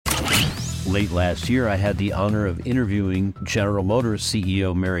Late last year, I had the honor of interviewing General Motors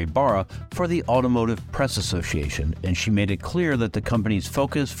CEO Mary Barra for the Automotive Press Association, and she made it clear that the company's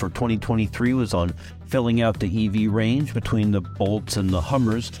focus for 2023 was on filling out the EV range between the Bolts and the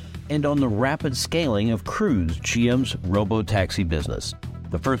Hummers, and on the rapid scaling of Cruise, GM's robo-taxi business.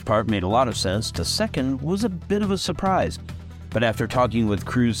 The first part made a lot of sense. The second was a bit of a surprise. But after talking with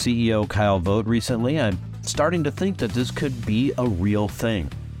Cruise CEO Kyle Vogt recently, I'm starting to think that this could be a real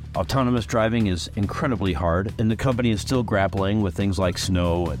thing. Autonomous driving is incredibly hard, and the company is still grappling with things like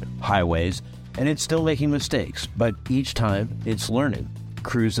snow and highways, and it's still making mistakes, but each time it's learning.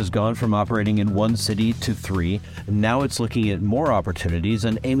 Cruise has gone from operating in one city to 3, and now it's looking at more opportunities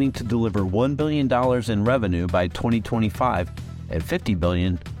and aiming to deliver $1 billion in revenue by 2025 and $50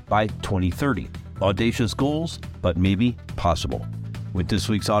 billion by 2030. Audacious goals, but maybe possible. With this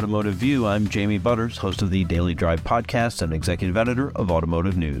week's Automotive View, I'm Jamie Butters, host of the Daily Drive podcast and executive editor of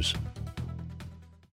Automotive News.